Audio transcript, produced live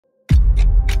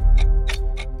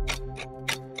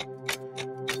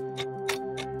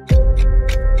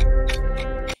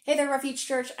Hey there, Refuge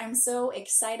Church. I'm so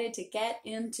excited to get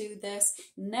into this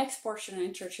next portion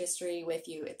in church history with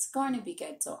you. It's going to be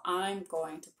good, so I'm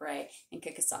going to pray and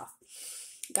kick us off.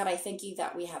 God, I thank you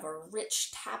that we have a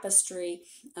rich tapestry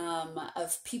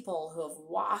of people who have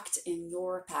walked in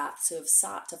your paths, who have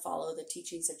sought to follow the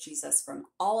teachings of Jesus from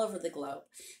all over the globe.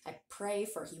 I pray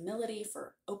for humility,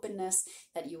 for openness,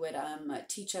 that you would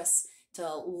teach us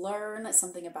to learn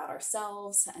something about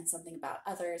ourselves and something about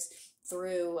others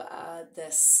through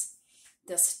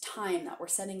this time that we're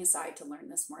setting aside to learn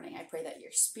this morning. I pray that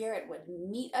your Spirit would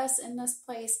meet us in this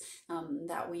place,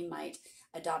 that we might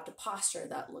adopt a posture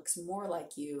that looks more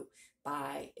like you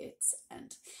by its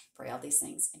end. Pray all these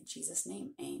things in Jesus'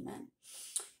 name. Amen.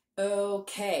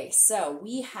 Okay, so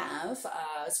we have,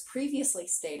 as previously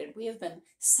stated, we have been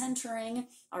centering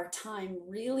our time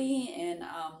really in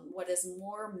what is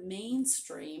more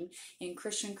mainstream in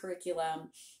Christian curriculum.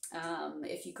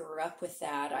 If you grew up with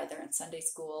that, either in Sunday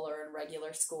school or in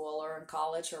regular school or in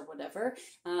college or whatever,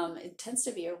 it tends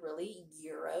to be a really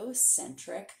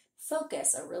Eurocentric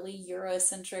focus, a really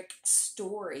Eurocentric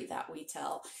story that we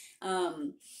tell.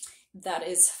 That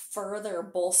is further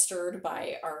bolstered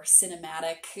by our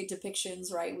cinematic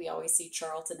depictions, right? We always see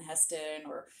Charlton Heston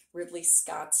or Ridley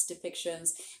Scott's depictions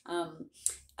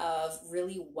of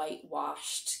really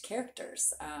whitewashed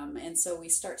characters. And so we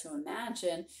start to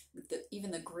imagine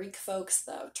even the Greek folks,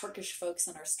 the Turkish folks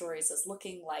in our stories as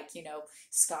looking like,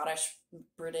 Scottish,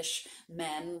 British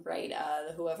men, right?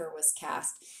 Whoever was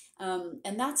cast.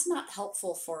 And that's not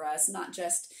helpful for us, not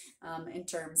just in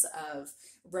terms of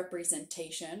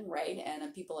representation, right?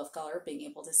 And people of color being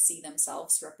able to see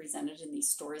themselves represented in these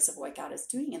stories of what God is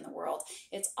doing in the world.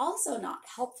 It's also not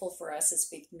helpful for us as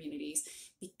faith communities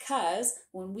because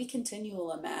when we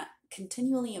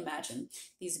continually imagine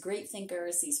these great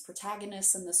thinkers, these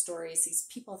protagonists in the stories, these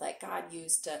people that God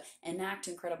used to enact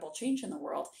incredible change in the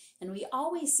world, and we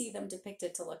always see them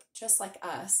depicted to look just like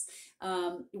us,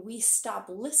 we stop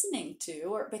listening to,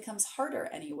 or it becomes harder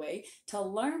anyway, to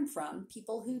learn from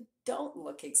people who don't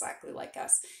look exactly like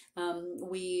us.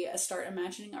 We start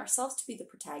imagining ourselves to be the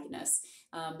protagonists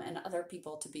and other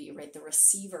people to be, right, the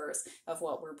receivers of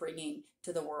what we're bringing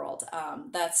to the world.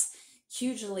 That's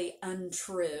hugely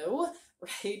untrue,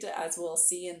 right, as we'll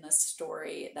see in the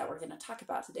story that we're going to talk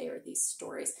about today, or these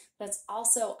stories, but it's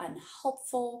also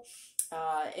unhelpful.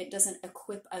 It doesn't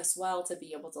equip us well to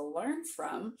be able to learn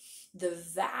from the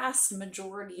vast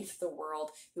majority of the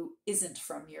world who isn't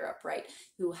from Europe, right?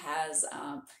 Who has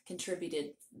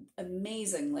contributed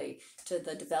amazingly to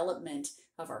the development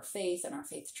of our faith and our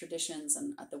faith traditions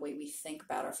and the way we think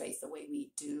about our faith, the way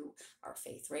we do our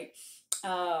faith, right?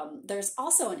 There's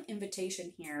also an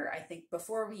invitation here, I think,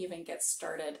 before we even get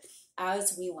started,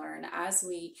 as we learn, as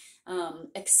we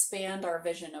expand our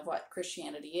vision of what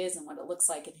Christianity is and what it looks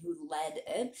like and who led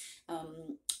it,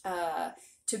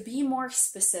 to be more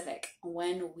specific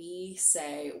when we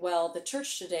say, well, the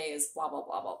church today is blah, blah,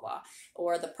 blah, blah, blah,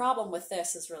 or the problem with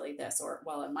this is really this, or,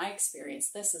 well, in my experience,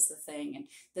 this is the thing, and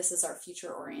this is our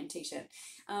future orientation.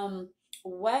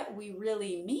 What we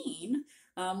really mean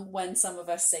when some of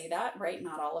us say that, right?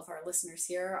 Not all of our listeners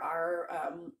here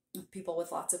are people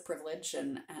with lots of privilege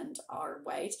and are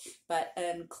white, but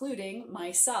including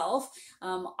myself,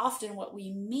 often what we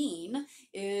mean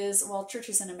is, well,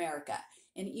 churches in America.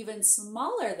 And even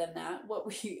smaller than that, what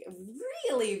we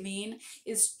really mean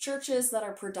is churches that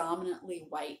are predominantly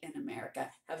white in America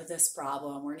have this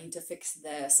problem, or need to fix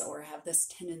this, or have this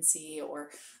tendency,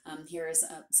 or here is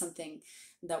something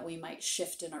that we might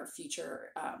shift in our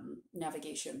future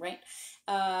navigation, right?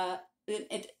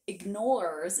 It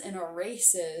ignores and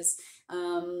erases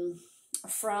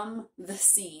from the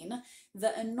scene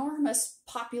the enormous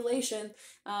population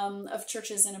of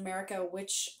churches in America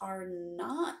which are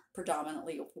not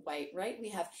predominantly white, right? We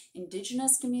have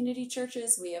indigenous community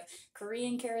churches, we have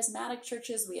Korean charismatic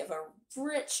churches, we have a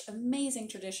rich, amazing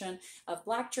tradition of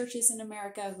Black churches in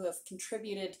America who have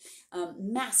contributed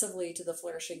massively to the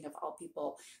flourishing of all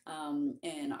people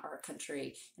in our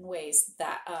country in ways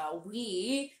that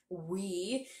we,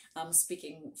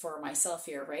 speaking for myself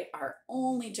here, right, are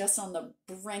only just on the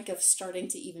brink of starting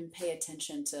to even pay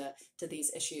attention to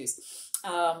these issues.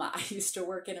 I used to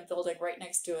work in a building right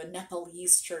next to a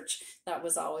Nepalese church that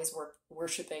was always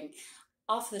worshiping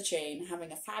off the chain,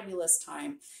 having a fabulous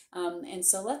time. And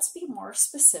so let's be more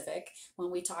specific when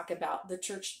we talk about the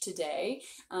church today.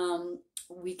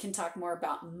 we can talk more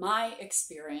about my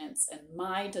experience and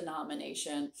my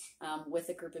denomination with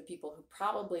a group of people who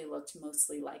probably looked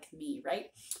mostly like me, right?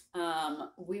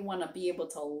 We want to be able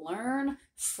to learn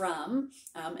from,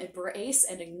 embrace,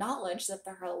 and acknowledge that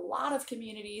there are a lot of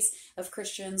communities of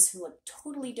Christians who look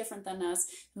totally different than us,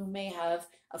 who may have,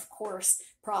 of course,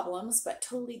 problems, but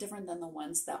totally different than the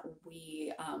ones that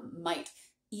we might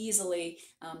easily,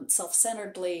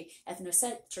 self-centeredly,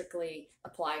 ethnocentrically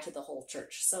apply to the whole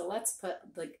church. So let's put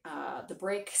the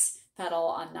brakes pedal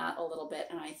on that a little bit.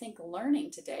 And I think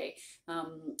learning today,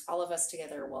 all of us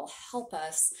together, will help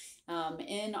us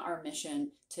in our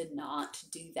mission to not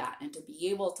do that and to be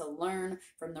able to learn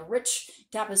from the rich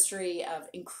tapestry of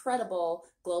incredible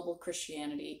global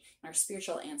Christianity and our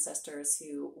spiritual ancestors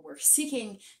who were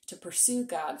seeking to pursue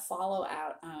God, follow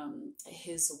out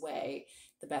his way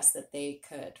the best that they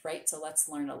could, right? So let's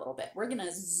learn a little bit. We're going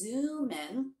to zoom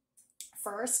in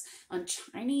first on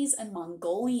Chinese and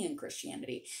Mongolian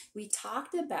Christianity. We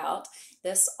talked about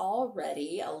this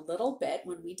already a little bit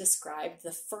when we described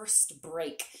the first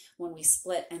break, when we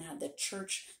split and had the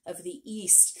Church of the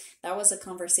East. That was a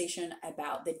conversation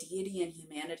about the deity and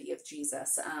humanity of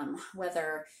Jesus,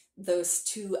 whether those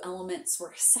two elements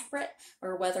were separate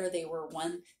or whether they were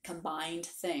one combined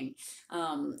thing.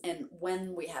 And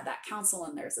when we had that council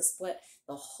and there's a split,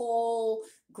 the whole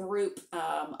group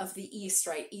of the East,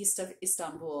 right, east of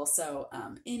Istanbul, so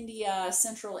India,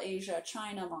 Central Asia,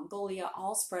 China, Mongolia,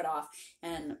 all spread off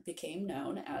and became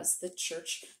known as the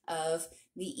Church of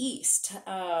the East.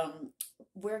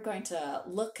 We're going to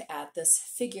look at this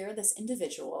figure, this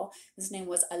individual. His name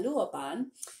was Aluoban.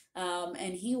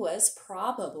 And he was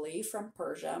probably from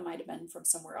Persia, might have been from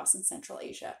somewhere else in Central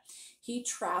Asia. He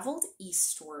traveled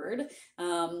eastward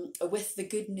with the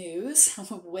good news,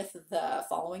 with the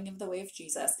following of the way of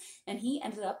Jesus, and he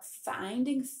ended up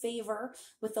finding favor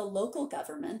with the local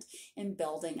government in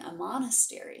building a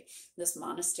monastery. This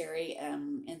monastery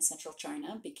in central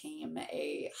China became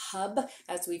a hub,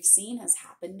 as we've seen has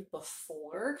happened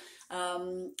before,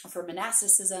 for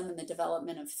monasticism and the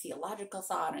development of theological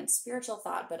thought and spiritual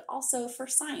thought, but also for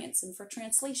science and for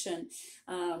translation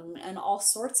and all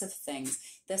sorts of things.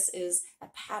 This is a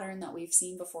pattern that we've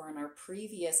seen before in our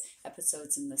previous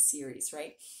episodes in the series,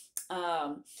 right?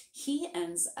 He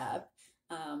ends up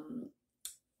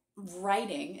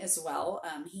writing as well.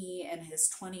 He and his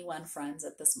 21 friends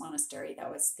at this monastery, that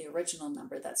was the original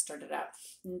number that started out,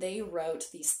 they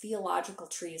wrote these theological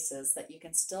treatises that you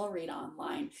can still read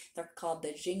online. They're called the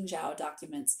Jingzhao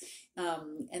documents,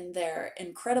 and they're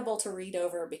incredible to read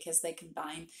over because they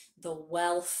combine the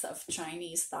wealth of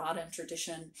Chinese thought and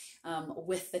tradition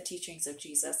with the teachings of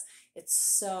Jesus. It's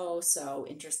so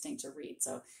interesting to read.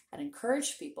 So I'd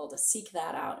encourage people to seek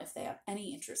that out if they have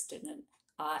any interest in it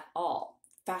at all.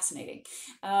 Fascinating.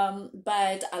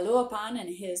 But Aluopan and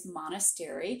his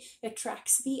monastery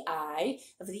attracts the eye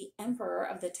of the emperor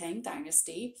of the Tang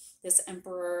dynasty. This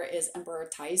emperor is Emperor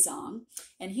Taizong,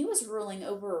 and he was ruling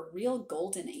over a real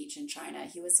golden age in China.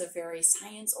 He was a very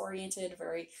science-oriented,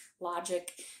 very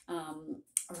logic,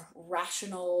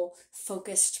 rational,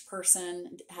 focused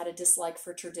person, had a dislike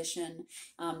for tradition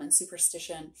and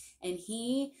superstition, and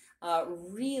he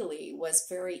really was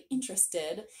very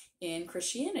interested in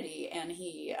Christianity, and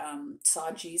he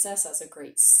saw Jesus as a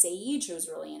great sage who was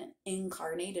really an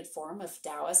incarnated form of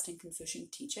Taoist and Confucian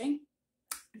teaching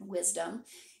and wisdom.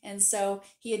 And so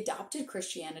he adopted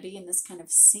Christianity in this kind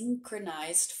of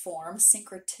synchronized form,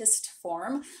 syncretist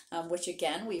form, which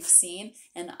again we've seen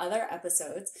in other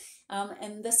episodes.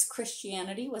 And this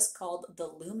Christianity was called the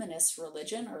Luminous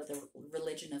religion, or the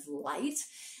religion of light.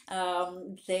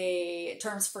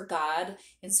 Terms for God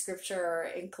in scripture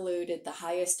included the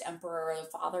highest emperor, the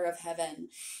father of heaven.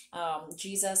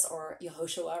 Jesus, or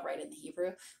Yehoshua, right in the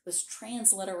Hebrew, was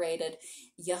transliterated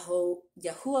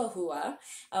Yahuwah,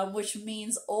 which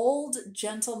means old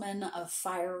gentleman of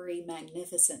fiery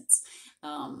magnificence.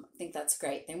 I think that's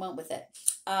great. They went with it.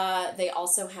 They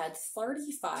also had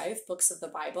 35 books of the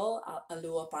Bible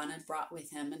Aluopan had brought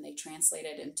with him, and they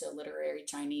translated into literary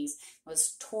Chinese. It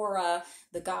was Torah,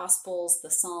 the Gospels, the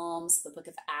Psalms, the Book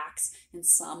of Acts, and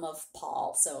some of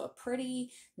Paul. So a pretty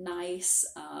nice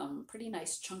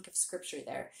chunk of scripture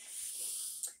there.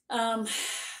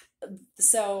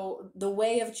 so the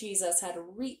way of Jesus had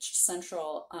reached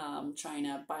central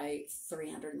China by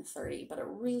 330, but it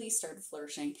really started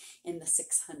flourishing in the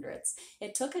 600s.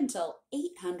 It took until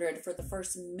 800 for the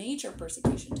first major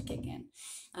persecution to kick in.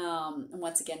 And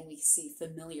once again, we see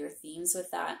familiar themes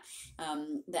with that.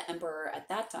 The emperor at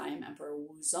that time, Emperor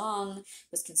Wuzong,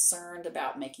 was concerned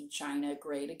about making China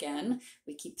great again.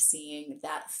 We keep seeing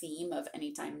that theme of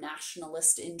anytime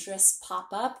nationalist interests pop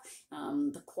up,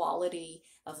 the quality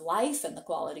of life and the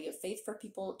quality of faith for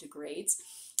people degrades.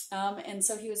 And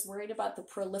so he was worried about the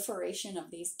proliferation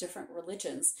of these different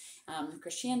religions.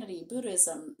 Christianity,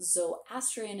 Buddhism,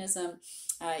 Zoroastrianism,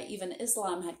 even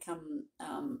Islam had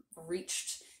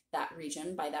reached that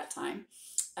region by that time.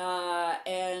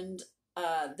 And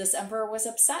this emperor was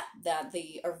upset that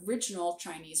the original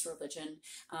Chinese religion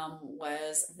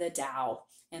was the Tao,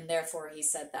 and therefore he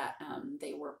said that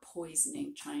they were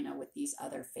poisoning China with these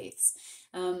other faiths.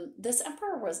 This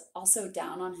emperor was also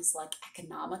down on his luck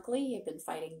economically. He had been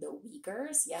fighting the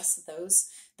Uyghurs, yes, those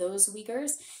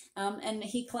Uyghurs, and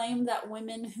he claimed that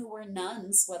women who were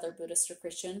nuns, whether Buddhist or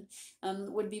Christian,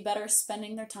 would be better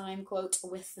spending their time, quote,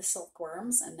 with the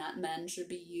silkworms, and that men should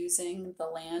be using the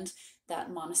land that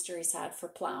monasteries had for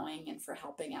plowing and for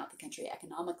helping out the country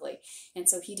economically. And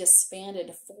so he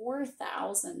disbanded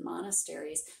 4,000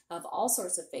 monasteries of all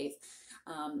sorts of faith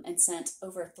and sent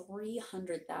over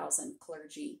 300,000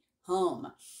 clergy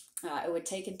home. It would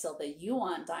take until the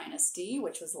Yuan dynasty,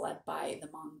 which was led by the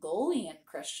Mongolian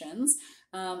Christians,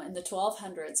 in the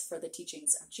 1200s for the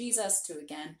teachings of Jesus to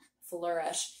again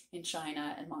flourish in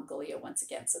China and Mongolia once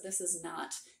again. So this is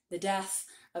not the death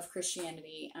of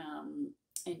Christianity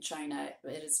in China.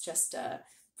 It is just a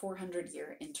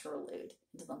 400-year interlude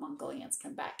until the Mongolians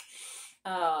come back,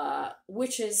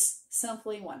 which is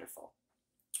simply wonderful.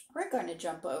 We're going to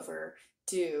jump over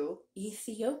to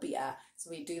Ethiopia. So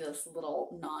we do this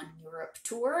little non-Europe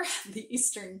tour, the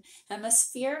Eastern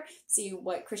Hemisphere, see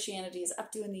what Christianity is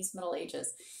up to in these Middle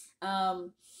Ages.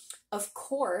 Of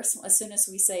course, as soon as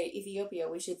we say Ethiopia,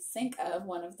 we should think of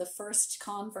one of the first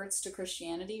converts to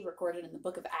Christianity recorded in the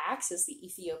book of Acts is the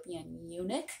Ethiopian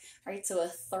eunuch, right? So a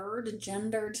third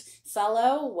gendered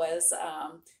fellow was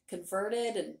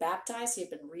converted and baptized. He had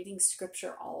been reading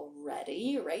scripture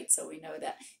already, right? So we know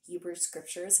that Hebrew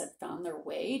scriptures had found their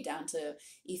way down to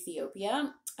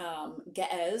Ethiopia.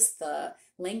 Ge'ez, the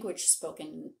language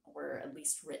spoken or at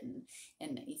least written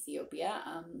in Ethiopia,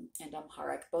 and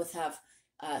Amharic both have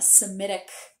Semitic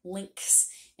links,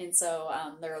 and so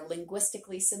they're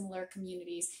linguistically similar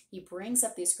communities. He brings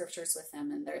up these scriptures with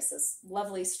him, and there's this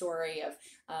lovely story of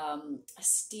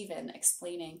Stephen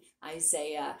explaining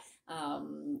Isaiah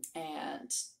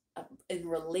and in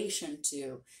relation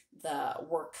to the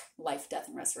work, life, death,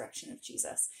 and resurrection of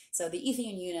Jesus. So the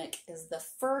Ethiopian eunuch is the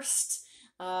first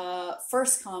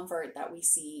convert that we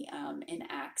see in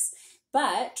Acts.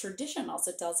 But tradition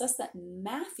also tells us that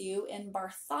Matthew and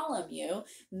Bartholomew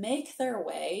make their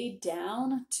way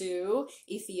down to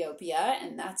Ethiopia,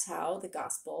 and that's how the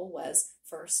gospel was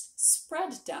first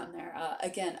spread down there.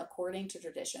 Again, according to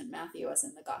tradition, Matthew was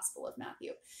in the Gospel of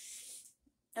Matthew.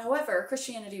 However,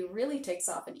 Christianity really takes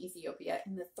off in Ethiopia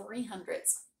in the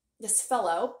 300s. This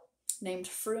fellow named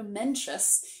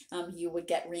Frumentius, you would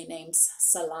get renamed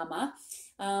Salama,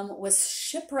 was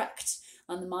shipwrecked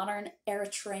on the modern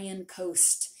Eritrean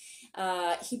coast.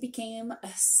 He became a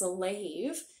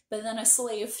slave, but then a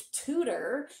slave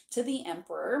tutor to the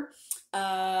emperor,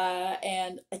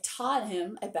 and taught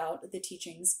him about the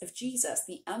teachings of Jesus.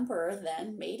 The emperor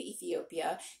then made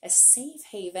Ethiopia a safe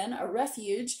haven, a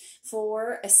refuge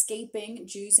for escaping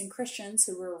Jews and Christians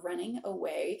who were running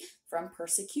away from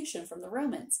persecution from the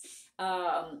Romans.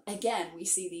 Again, we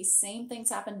see these same things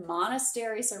happen.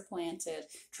 Monasteries are planted.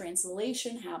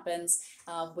 Translation happens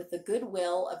with the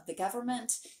goodwill of the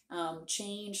government.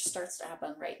 Change starts to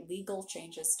happen, right? Legal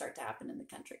changes start to happen in the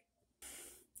country.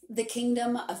 The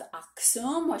kingdom of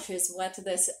Aksum, which is what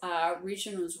this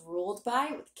region was ruled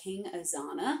by, with King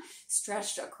Azana,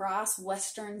 stretched across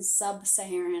western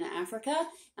sub-Saharan Africa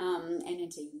and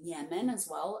into Yemen as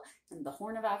well, and the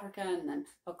Horn of Africa, and then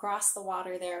across the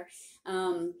water there.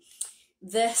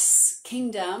 This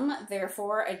kingdom,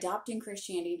 therefore, adopting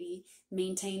Christianity,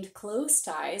 maintained close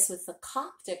ties with the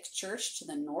Coptic Church to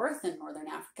the north in northern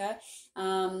Africa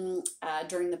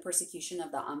during the persecution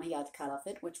of the Umayyad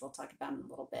Caliphate, which we'll talk about in a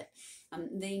little bit.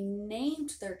 They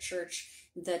named their church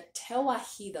the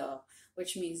Tewahedo,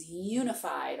 which means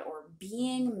unified or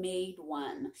being made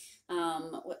one,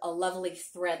 a lovely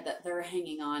thread that they're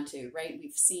hanging on to, right?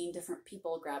 We've seen different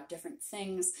people grab different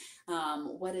things.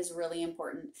 What is really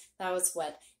important? That was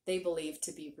what they believed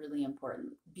to be really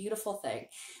important. Beautiful thing.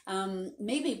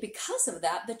 Maybe because of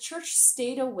that, the church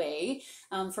stayed away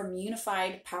from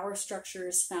unified power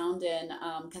structures found in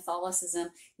Catholicism.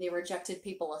 They rejected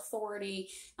papal authority.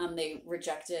 They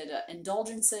rejected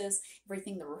indulgences,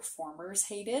 everything the reformers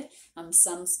hated.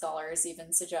 Some scholars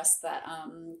even suggest that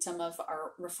some of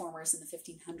our reformers in the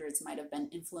 1500s might have been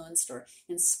influenced or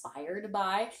inspired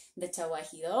by the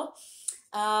Tewahedo.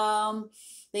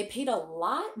 They paid a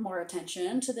lot more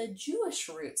attention to the Jewish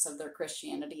roots of their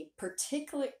Christianity,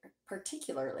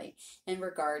 particularly in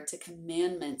regard to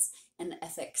commandments and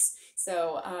ethics.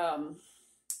 So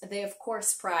they, of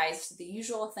course, prized the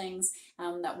usual things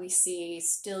that we see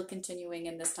still continuing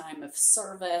in this time of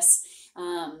service.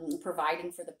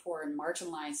 Providing for the poor and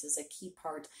marginalized is a key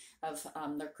part of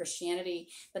their Christianity,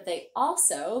 but they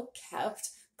also kept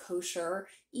kosher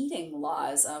eating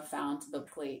laws found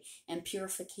biblically and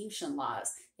purification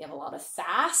laws. They have a lot of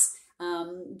fasts.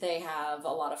 They have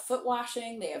a lot of foot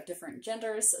washing. They have different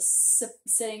genders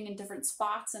sitting in different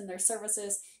spots in their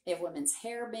services. They have women's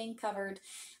hair being covered.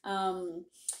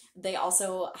 They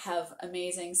also have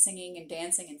amazing singing and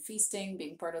dancing and feasting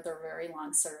being part of their very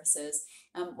long services.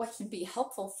 What can be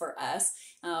helpful for us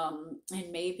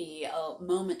and maybe a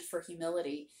moment for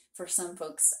humility for some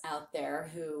folks out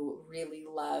there who really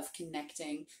love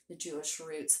connecting the Jewish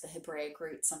roots, the Hebraic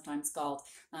roots sometimes called,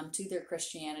 to their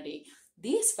Christianity.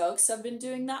 These folks have been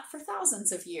doing that for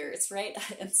thousands of years, right?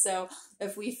 And so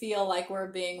if we feel like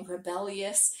we're being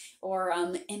rebellious or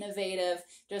innovative,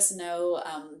 just know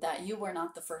that you were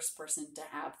not the first person to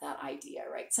have that idea,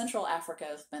 right? Central Africa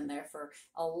has been there for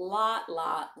a lot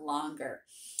longer.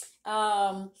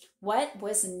 What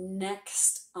was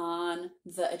next on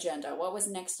the agenda? What was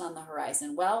next on the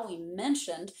horizon? Well, we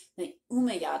mentioned the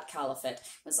Umayyad Caliphate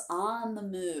was on the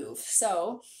move.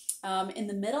 So in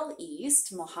the Middle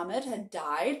East, Muhammad had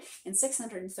died in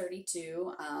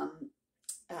 632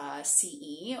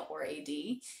 CE or AD,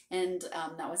 and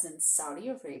that was in Saudi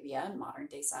Arabia, modern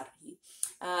day Saudi.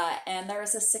 And there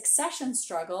was a succession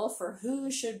struggle for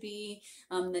who should be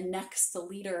the next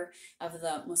leader of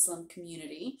the Muslim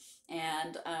community.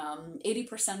 And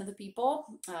 80% of the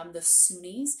people, the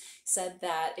Sunnis, said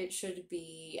that it should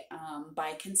be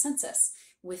by consensus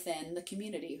within the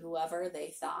community. Whoever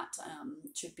they thought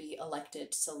should be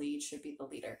elected to lead should be the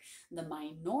leader. The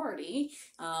minority,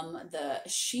 the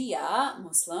Shia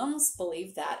Muslims,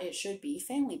 believe that it should be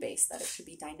family-based, that it should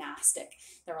be dynastic.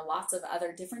 There are lots of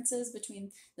other differences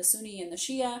between the Sunni and the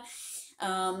Shia.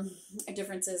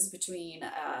 Differences between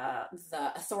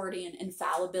the authority and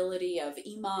infallibility of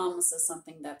imams is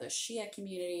something that the Shia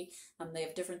community, they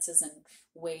have differences in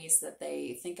ways that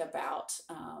they think about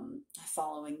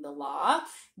following the law,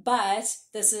 but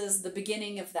this is the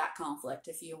beginning of that conflict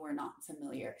if you were not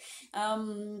familiar.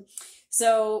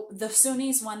 So the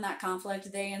Sunnis won that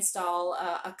conflict. They install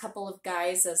a couple of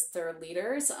guys as their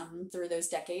leaders through those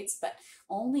decades, but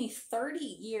only 30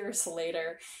 years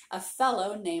later, a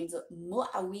fellow named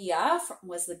Muawiyah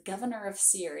was the governor of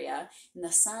Syria and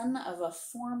the son of a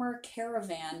former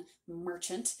caravan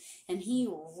merchant, and he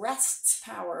wrests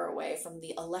power away from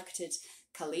the elected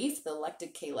caliph, the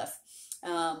elected caliph.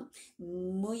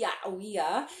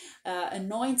 Muawiyah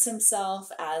anoints himself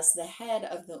as the head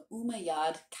of the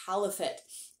Umayyad Caliphate,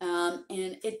 and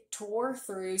it tore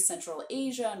through Central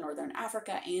Asia, Northern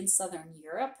Africa, and Southern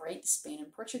Europe, right, Spain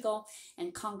and Portugal,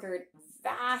 and conquered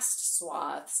vast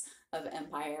swaths of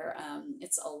empire.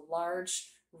 It's a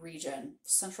large region.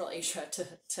 Central Asia to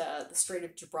the Strait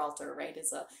of Gibraltar, right,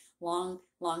 is a long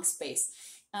space.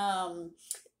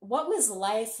 What was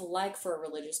life like for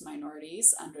religious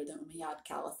minorities under the Umayyad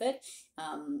Caliphate?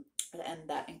 And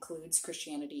that includes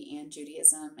Christianity and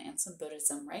Judaism and some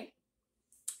Buddhism, right?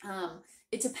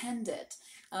 It depended.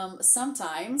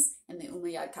 Sometimes in the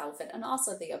Umayyad Caliphate and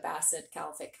also the Abbasid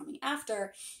Caliphate coming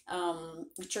after,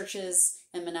 churches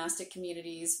and monastic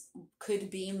communities could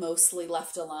be mostly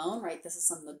left alone, right? This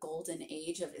is on the golden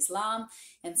age of Islam.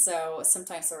 And so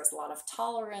sometimes there was a lot of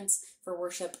tolerance for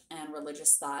worship and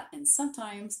religious thought, and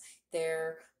sometimes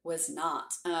there was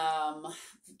not.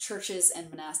 Churches and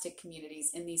monastic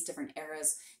communities in these different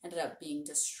eras ended up being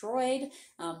destroyed,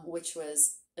 which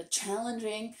was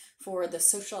challenging for the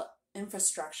social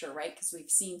infrastructure, right? Because we've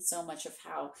seen so much of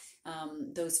how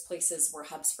those places were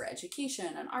hubs for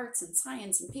education and arts and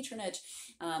science and patronage,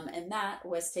 and that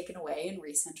was taken away and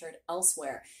recentered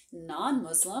elsewhere.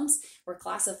 Non-Muslims were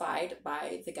classified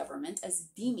by the government as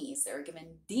dhimmis. They were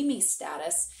given dhimmi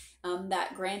status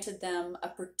that granted them a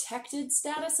protected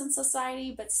status in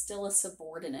society, but still a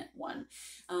subordinate one.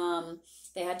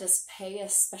 They had to pay a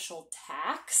special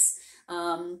tax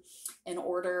in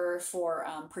order for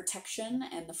protection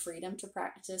and the freedom to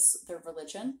practice their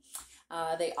religion.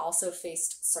 They also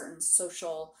faced certain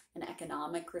social and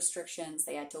economic restrictions.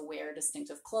 They had to wear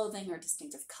distinctive clothing or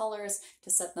distinctive colors to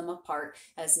set them apart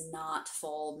as not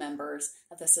full members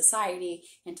of the society,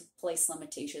 and to place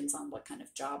limitations on what kind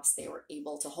of jobs they were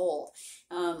able to hold.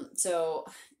 So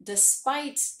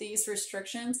despite these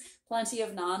restrictions, plenty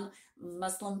of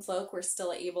non-Muslim folk were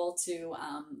still able to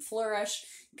flourish,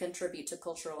 contribute to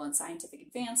cultural and scientific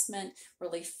advancement,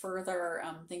 really further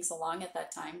things along at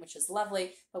that time, which is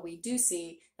lovely. But we do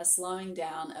see a slowing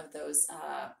down of those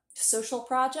social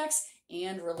projects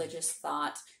and religious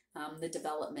thought, the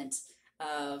development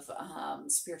of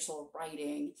spiritual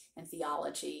writing and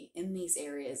theology in these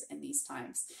areas in these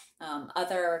times.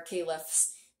 Other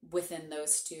caliphs within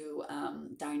those two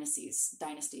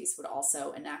dynasties would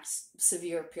also enact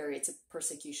severe periods of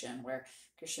persecution where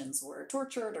Christians were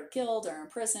tortured or killed or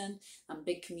imprisoned.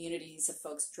 Big communities of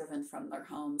folks driven from their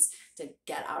homes to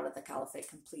get out of the caliphate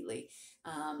completely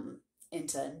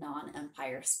into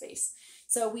non-empire space.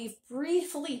 So we've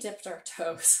briefly dipped our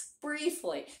toes,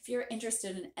 briefly. If you're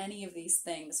interested in any of these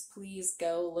things, please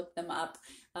go look them up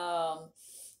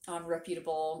on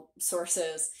reputable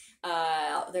sources.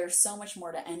 There's so much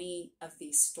more to any of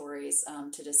these stories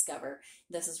to discover.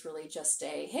 This is really just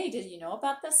a, hey, did you know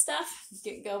about this stuff?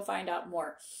 Go find out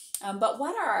more. But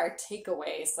what are our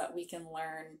takeaways that we can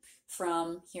learn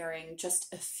from hearing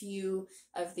just a few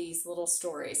of these little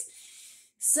stories?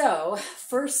 So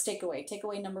first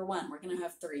takeaway number one, we're going to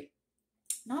have three.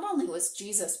 Not only was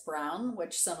Jesus brown,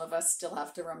 which some of us still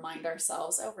have to remind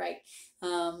ourselves, oh, right,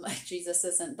 Jesus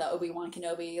isn't the Obi-Wan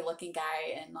Kenobi looking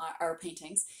guy in our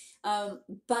paintings,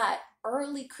 but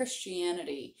early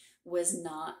Christianity was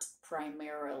not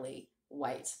primarily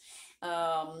white.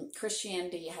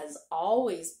 Christianity has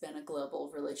always been a global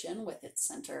religion with its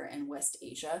center in West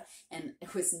Asia, and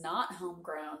it was not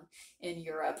homegrown in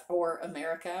Europe or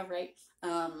America, right?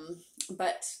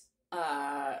 But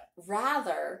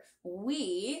rather,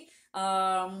 we,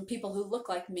 people who look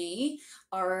like me,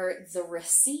 are the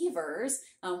receivers.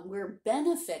 We're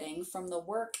benefiting from the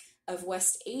work of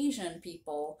West Asian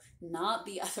people, not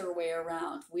the other way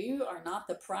around. We are not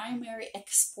the primary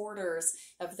exporters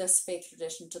of this faith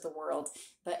tradition to the world,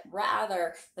 but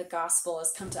rather the gospel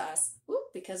has come to us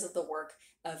because of the work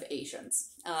of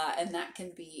Asians. And that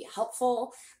can be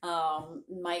helpful,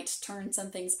 might turn some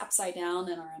things upside down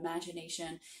in our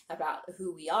imagination about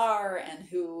who we are and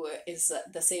who is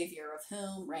the savior of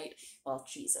whom, right? Well,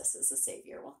 Jesus is the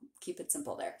savior. We'll keep it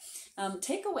simple there.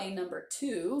 Takeaway number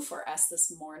two for us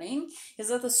this morning is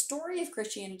that the story of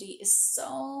Christianity is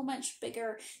so much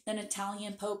bigger than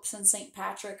Italian popes and St.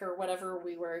 Patrick or whatever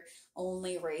we were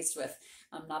only raised with.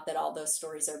 Not that all those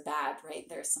stories are bad, right?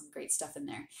 There's some great stuff in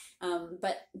there.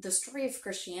 But the story of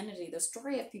Christianity, the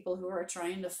story of people who are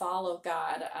trying to follow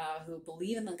God, who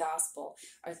believe in the gospel,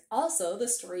 are also the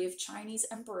story of Chinese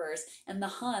emperors and the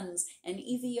Huns and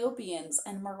Ethiopians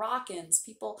and Moroccans,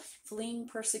 people fleeing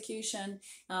persecution,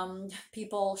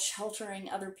 people sheltering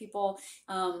other people,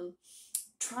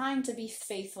 trying to be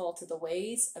faithful to the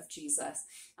ways of Jesus,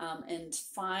 and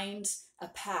find a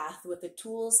path with the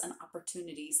tools and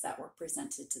opportunities that were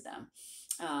presented to them.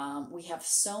 We have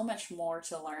so much more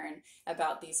to learn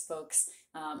about these folks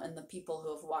and the people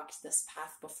who have walked this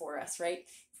path before us, right?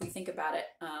 If we think about it,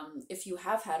 if you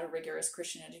have had a rigorous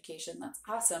Christian education, that's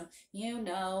awesome. You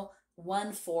know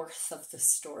 1/4 of the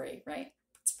story, right?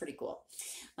 It's pretty cool.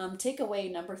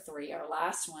 Takeaway number three, our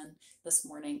last one this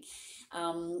morning,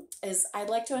 is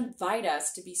I'd like to invite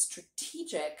us to be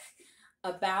strategic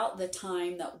about the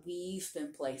time that we've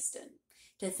been placed in,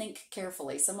 to think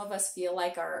carefully. Some of us feel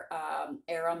like our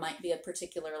era might be a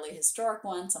particularly historic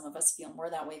one. Some of us feel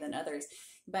more that way than others.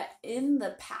 But in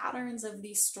the patterns of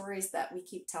these stories that we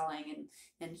keep telling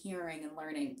and hearing and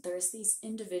learning, there's these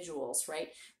individuals, right?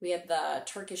 We had the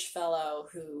Turkish fellow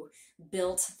who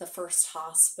built the first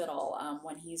hospital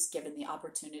when he's given the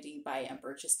opportunity by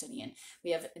Emperor Justinian. We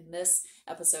have, in this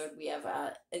episode, we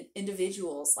have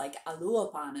individuals like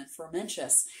Aluopan and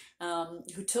Frumentius,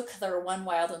 who took their one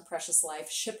wild and precious life,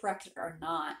 shipwrecked or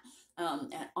not,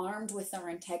 and armed with their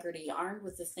integrity, armed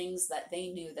with the things that they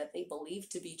knew, that they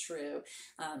believed to be true.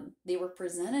 They were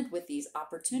presented with these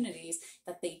opportunities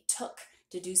that they took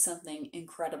to do something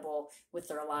incredible with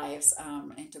their lives,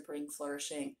 and to bring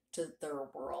flourishing to their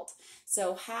world.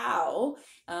 So how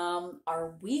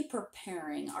are we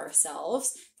preparing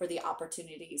ourselves for the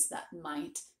opportunities that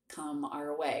might come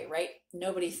our way, right?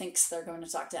 Nobody thinks they're going to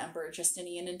talk to Emperor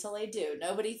Justinian until they do.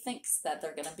 Nobody thinks that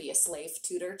they're going to be a slave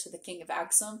tutor to the King of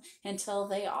Axum until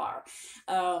they are.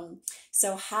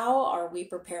 So how are we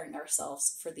preparing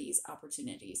ourselves for these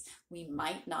opportunities? We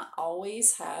might not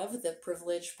always have the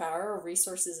privilege, power,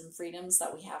 resources, and freedoms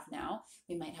that we have now.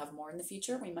 We might have more in the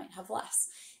future. We might have less.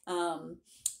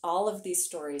 All of these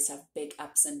stories have big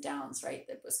ups and downs, right?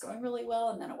 It was going really well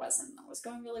and then it wasn't. It was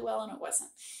going really well and it wasn't.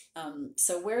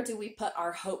 So where do we put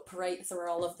our hope right through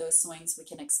all of those swings? We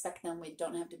can expect them. We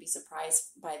don't have to be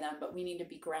surprised by them, but we need to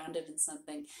be grounded in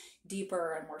something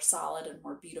deeper and more solid and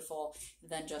more beautiful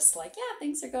than just like, yeah,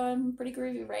 things are going pretty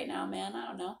groovy right now, man. I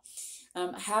don't know.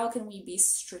 How can we be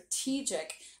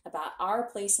strategic about our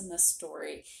place in this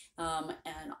story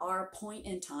and our point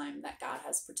in time that God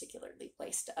has particularly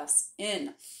placed us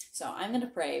in? So I'm going to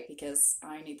pray because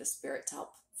I need the Spirit to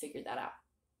help figure that out.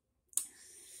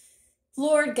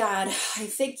 Lord God, I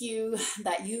thank you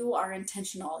that you are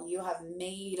intentional. You have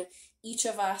made each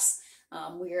of us.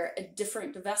 We are a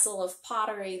different vessel of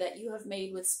pottery that you have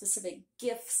made with specific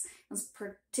gifts and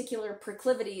particular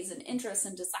proclivities and interests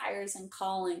and desires and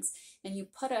callings. And you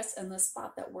put us in the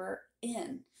spot that we're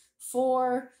in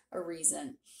for a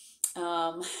reason.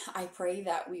 I pray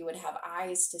that we would have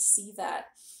eyes to see that,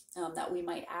 that we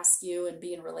might ask you and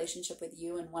be in relationship with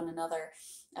you and one another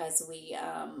as we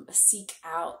seek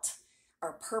out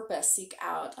our purpose, seek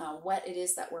out what it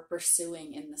is that we're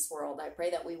pursuing in this world. I pray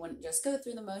that we wouldn't just go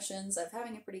through the motions of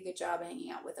having a pretty good job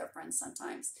hanging out with our friends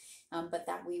sometimes, but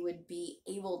that we would be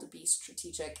able to be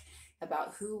strategic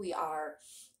about who we are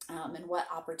and what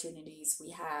opportunities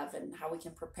we have and how we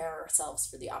can prepare ourselves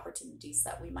for the opportunities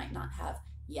that we might not have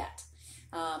yet.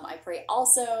 I pray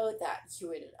also that you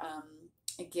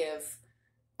would give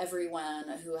everyone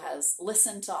who has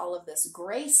listened to all of this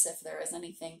grace. If there is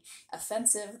anything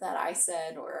offensive that I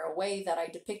said or a way that I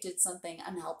depicted something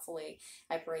unhelpfully,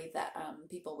 I pray that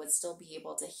people would still be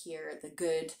able to hear the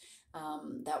good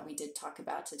that we did talk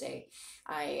about today.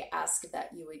 I ask that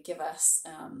you would give us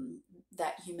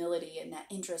that humility and that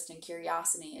interest and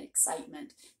curiosity and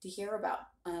excitement to hear about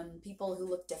people who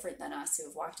look different than us, who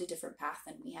have walked a different path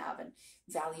than we have and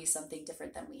value something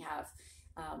different than we have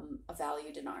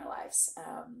valued in our lives.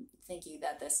 Thank you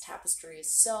that this tapestry is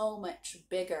so much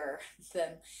bigger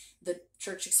than the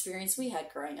church experience we had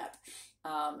growing up,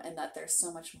 and that there's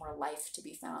so much more life to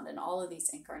be found in all of these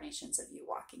incarnations of you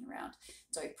walking around.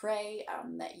 So I pray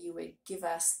that you would give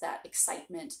us that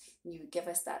excitement, and you would give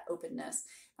us that openness,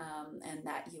 and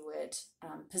that you would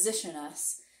position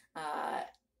us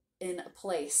in a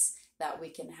place that we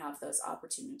can have those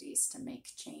opportunities to make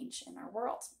change in our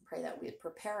world. Pray that we would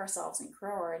prepare ourselves and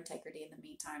grow our integrity in the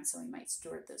meantime so we might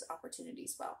steward those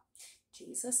opportunities well. In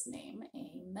Jesus' name,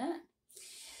 amen.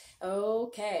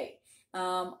 Okay.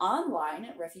 Online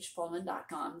at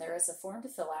refugepullman.com, there is a form to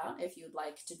fill out if you'd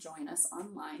like to join us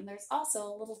online. There's also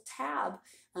a little tab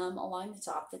along the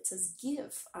top that says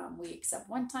give. We accept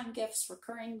one-time gifts,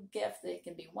 recurring gift. They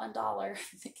can be $1.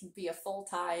 It can be a full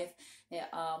tithe,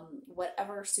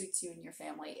 whatever suits you and your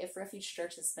family. If Refuge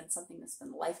Church has been something that's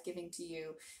been life-giving to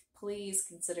you, please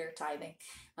consider tithing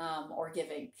or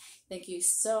giving. Thank you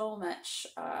so much,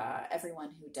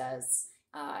 everyone who does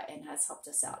and has helped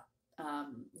us out.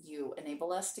 You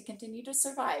enable us to continue to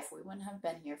survive. We wouldn't have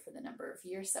been here for the number of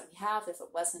years that we have if it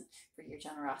wasn't for your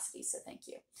generosity. So thank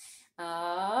you.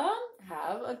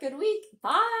 Have a good week.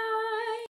 Bye.